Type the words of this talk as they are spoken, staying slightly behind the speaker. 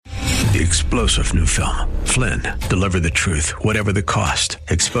The explosive new film, Flynn, deliver the truth, whatever the cost,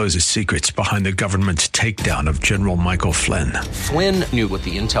 exposes secrets behind the government's takedown of General Michael Flynn. Flynn knew what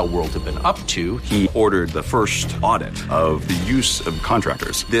the intel world had been up to. He ordered the first audit of the use of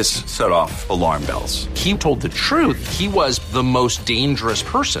contractors. This set off alarm bells. He told the truth. He was the most dangerous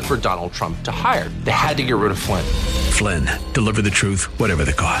person for Donald Trump to hire. They had to get rid of Flynn. Flynn, deliver the truth, whatever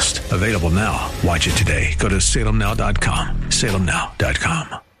the cost. Available now. Watch it today. Go to salemnow.com.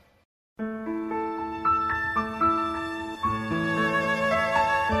 salemnow.com.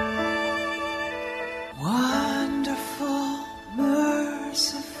 Wonderful,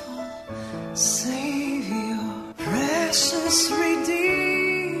 merciful Savior, precious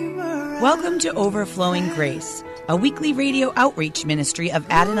Redeemer. Welcome to Overflowing Grace, a weekly radio outreach ministry of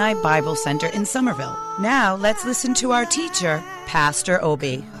Adonai Bible Center in Somerville. Now, let's listen to our teacher, Pastor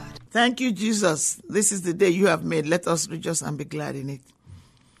Obi. Thank you, Jesus. This is the day you have made. Let us rejoice and be glad in it.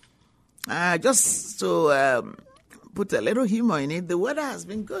 Just to put a little humor in it, the weather has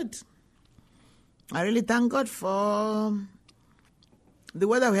been good. I really thank God for the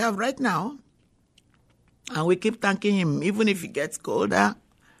weather we have right now. And we keep thanking Him, even if it gets colder,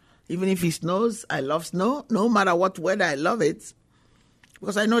 even if it snows. I love snow. No matter what weather, I love it.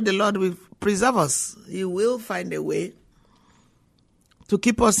 Because I know the Lord will preserve us. He will find a way to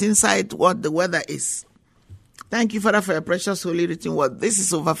keep us inside what the weather is. Thank you, Father, for your precious holy written word. This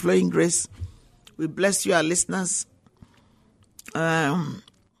is Overflowing Grace. We bless you, our listeners,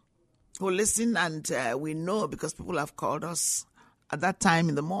 who listen, and we know because people have called us at that time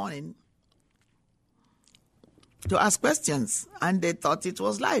in the morning to ask questions, and they thought it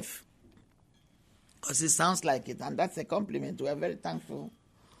was life. Because it sounds like it, and that's a compliment. We are very thankful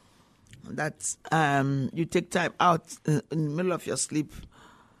that you take time out in the middle of your sleep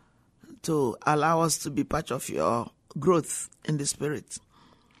to allow us to be part of your growth in the Spirit.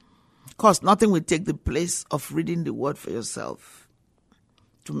 Of course, nothing will take the place of reading the Word for yourself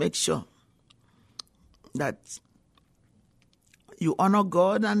to make sure that you honor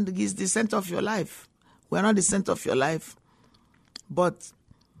God and He's the center of your life. We're not the center of your life, but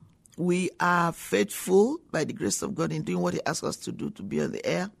we are faithful by the grace of God in doing what He asks us to do, to be on the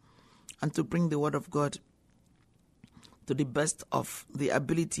air and to bring the Word of God to the best of the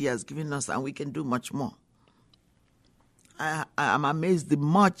ability He has given us, and we can do much more. I am amazed the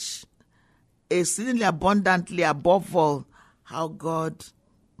much, exceedingly abundantly, above all, how God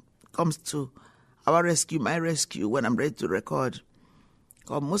comes to our rescue, my rescue, when I'm ready to record.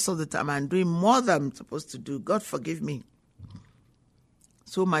 Because most of the time I'm doing more than I'm supposed to do. God forgive me.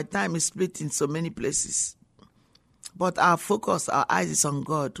 So my time is split in so many places. But our focus, our eyes is on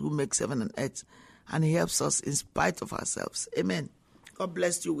God who makes heaven and earth. And He helps us in spite of ourselves. Amen. God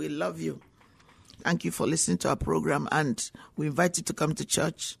bless you. We love you. Thank you for listening to our program. And we invite you to come to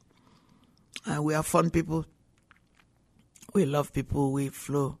church. We are fun people. We love people. We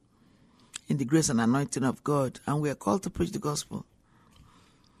flow in the grace and anointing of God. And we are called to preach the gospel.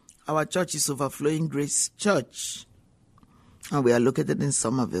 Our church is Overflowing Grace Church. And we are located in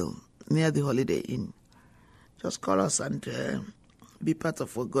Somerville, near the Holiday Inn. Just call us and be part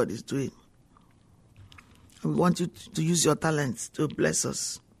of what God is doing. We want you to use your talents to bless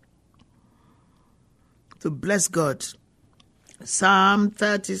us, to bless God. Psalm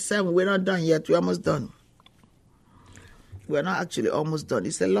 37, we're not done yet. We're almost done. We're not actually almost done.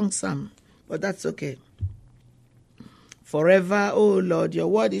 It's a long psalm, but that's okay. Forever, O Lord, your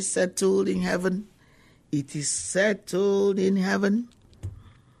word is settled in heaven. It is settled in heaven.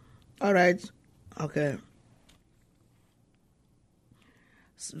 All right. Okay.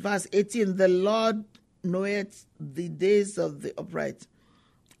 Verse 18, the Lord knoweth the days of the upright,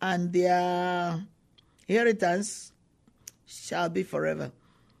 and their inheritance shall be forever.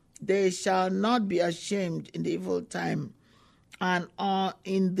 They shall not be ashamed in the evil time, and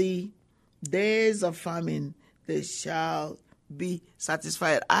in the days of famine they shall be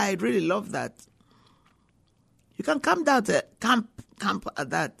satisfied. I really love that. You can camp down to camp at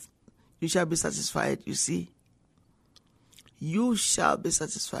that. You shall be satisfied, you see. You shall be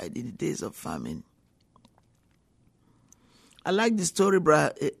satisfied in the days of famine. I like the story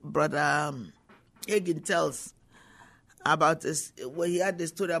Brother Hagin tells about this, where he had the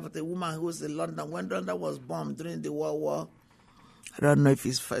story about a woman who was in London when London was bombed during the World War. I don't know if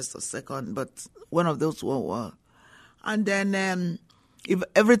it's first or second, but one of those World War. And then if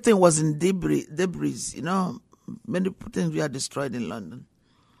everything was in debris, you know, many things were destroyed in London.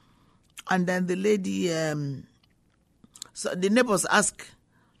 And then the lady, so the neighbors ask,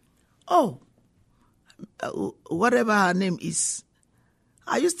 whatever her name is,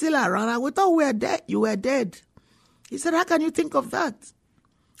 are you still around? We thought we were dead. You were dead. He said, how can you think of that?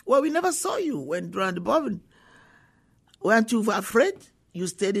 Well, we never saw you when during the bombing. Weren't you afraid? You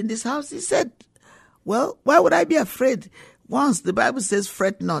stayed in this house? He said, well, why would I be afraid? Once, the Bible says,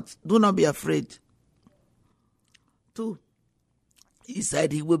 fret not. Do not be afraid. 2, he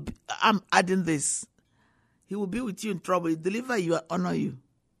said, he will be, I'm adding this. He will be with you in trouble. He deliver you and honor you.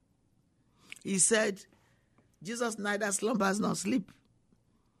 He said, Jesus neither slumbers nor sleep.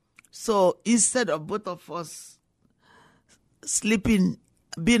 So instead of both of us sleeping,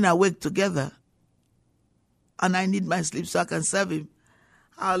 being awake together, and I need my sleep so I can serve him,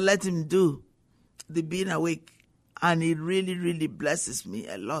 I'll let him do the being awake. And it really, really blesses me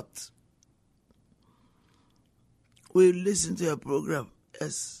a lot. We listen to your program.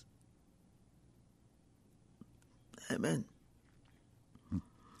 Yes. Amen.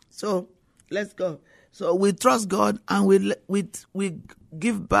 So let's go. So we trust God and we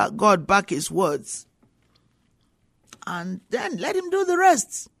give back God back his words. And then let him do the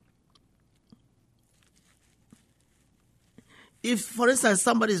rest. If, for instance,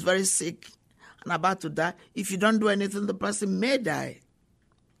 somebody is very sick and about to die, if you don't do anything, the person may die.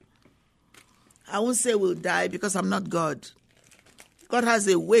 I won't say will die because I'm not God. God has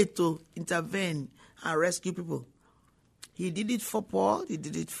a way to intervene and rescue people. He did it for Paul. He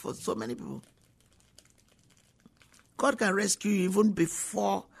did it for so many people. God can rescue you even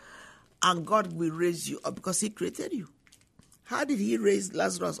before, and God will raise you up because he created you. How did he raise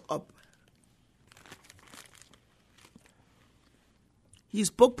Lazarus up? He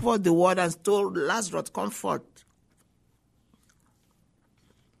spoke forth the word and told Lazarus, come forth.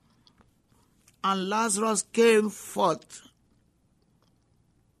 And Lazarus came forth.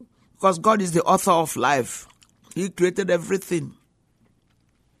 Because God is the author of life. He created everything.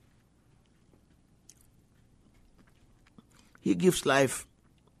 He gives life.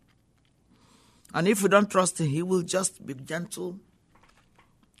 And if we don't trust him, he will just be gentle,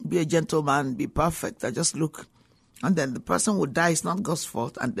 be a gentleman, be perfect. I just look. And then the person will die. It's not God's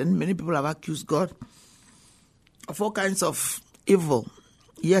fault. And then many people have accused God of all kinds of evil.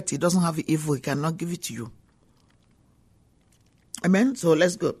 Yet he doesn't have evil. He cannot give it to you. Amen? So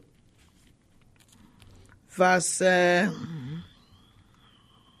let's go. Verse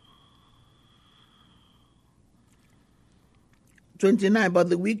 29, but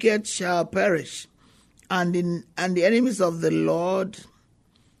the wicked shall perish, and the enemies of the Lord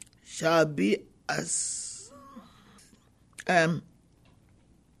shall be as...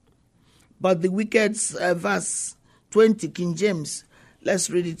 but the wicked, verse 20, King James, let's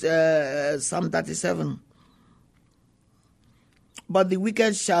read it, Psalm 37. But the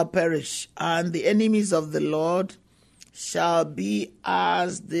wicked shall perish, and the enemies of the Lord shall be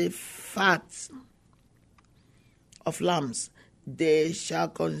as the fat of lambs. They shall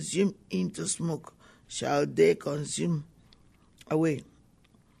consume into smoke, shall they consume away.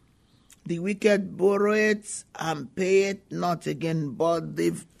 The wicked borrow it and pay it not again, but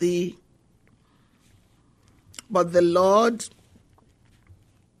the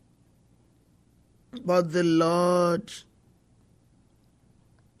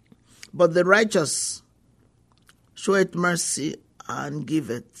righteous showeth mercy and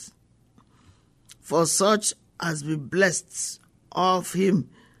giveth. For such as be blessed of him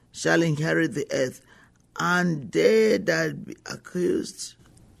shall inherit the earth, and they that be accused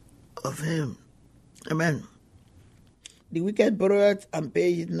of him. Amen. The wicked borroweth and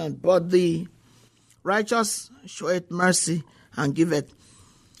pay it not, but the righteous showeth mercy and giveth.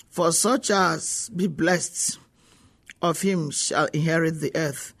 For such as be blessed of him shall inherit the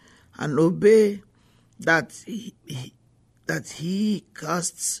earth, and obey that he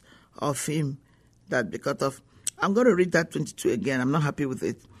casts of him that be cut off. I'm going to read that 22 again. I'm not happy with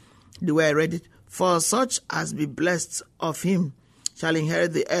it, the way I read it. For such as be blessed of him shall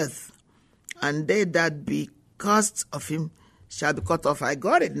inherit the earth, and they that be cast of him shall be cut off. I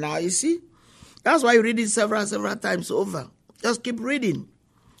got it now, you see. That's why you read it several times over. Just keep reading,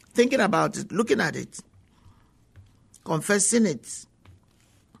 thinking about it, looking at it, confessing it,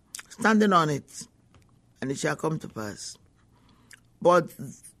 standing on it, and it shall come to pass. But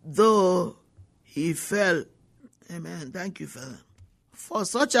though he fell, amen, thank you, Father. For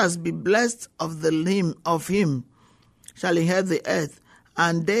such as be blessed of him shall inherit the earth,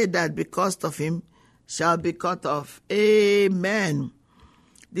 and they that be cursed of him shall be cut off. Amen.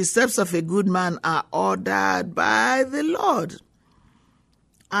 The steps of a good man are ordered by the Lord,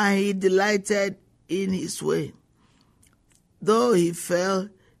 and he delighted in his way. Though he fell,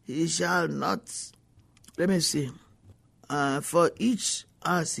 he shall not. Let me see. For each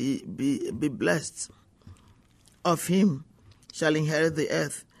as he be blessed of him shall inherit the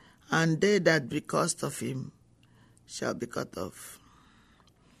earth, and they that be cursed of him shall be cut off.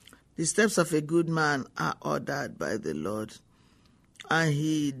 The steps of a good man are ordered by the Lord, and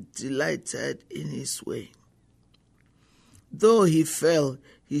he delighted in his way. Though he fell,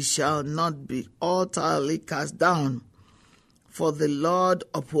 he shall not be utterly cast down, for the Lord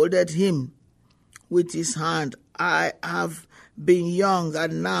upholdeth him with his hand. I have been young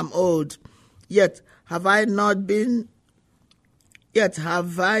and now am old, yet have I not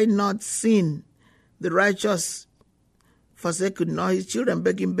seen the righteous forsaken, nor his children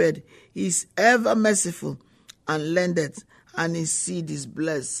begging bread. He is ever merciful and lendeth, and his seed is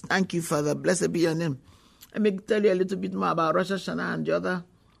blessed. Thank you, Father. Blessed be your name. Let me tell you a little bit more about Rosh Hashanah and the other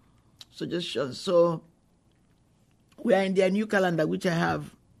suggestions. So, we are in their new calendar, which I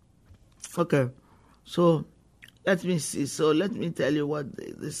have. Okay. So, let me see. So, let me tell you what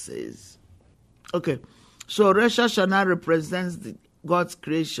this says. Okay. So, Rosh Hashanah represents God's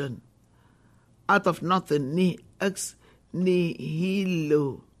creation. Out of nothing, ex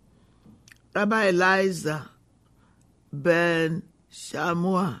nihilo. Rabbi Eliezer Ben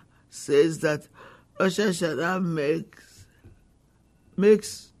Shamua says that Rosh Hashanah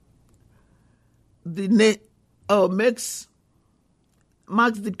marks the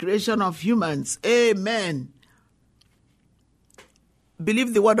creation of humans. Amen.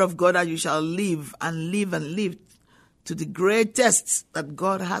 Believe the word of God and you shall live and live and live to the greatest that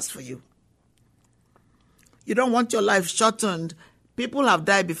God has for you. You don't want your life shortened. People have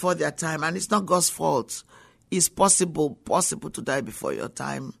died before their time, and it's not God's fault. It's possible to die before your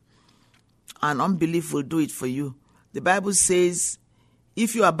time. And unbelief will do it for you. The Bible says,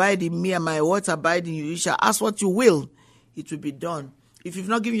 if you abide in me and my words abide in you, you shall ask what you will. It will be done. If you've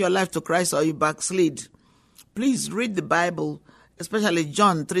not given your life to Christ or you backslid, please read the Bible, especially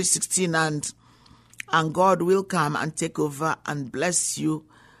John 3:16, and God will come and take over and bless you.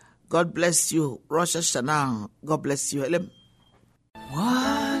 God bless you. Rosh Hashanah. God bless you.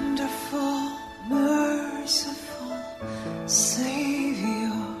 Wonderful, merciful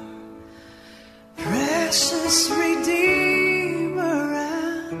Savior, precious Redeemer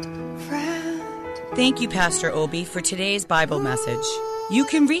and friend. Thank you, Pastor Obi, for today's Bible message. You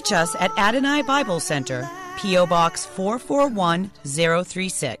can reach us at Adonai Bible Center, P.O. Box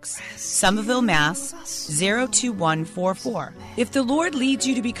 441036, Somerville, Mass. 02144. If the Lord leads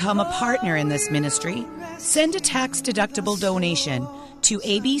you to become a partner in this ministry, send a tax-deductible donation to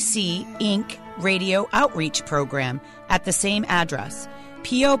ABC Inc. Radio Outreach Program at the same address,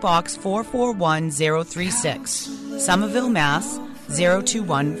 P.O. Box 441036, Somerville, Mass.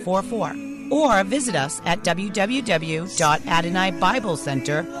 02144. Or visit us at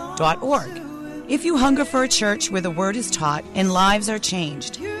www.AdonaiBibleCenter.org. If you hunger for a church where the Word is taught and lives are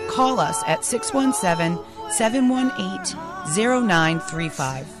changed, call us at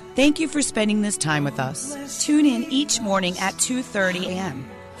 617-718-0935. Thank you for spending this time with us. Tune in each morning at 2:30 a.m.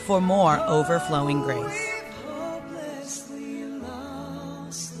 for more Overflowing Grace.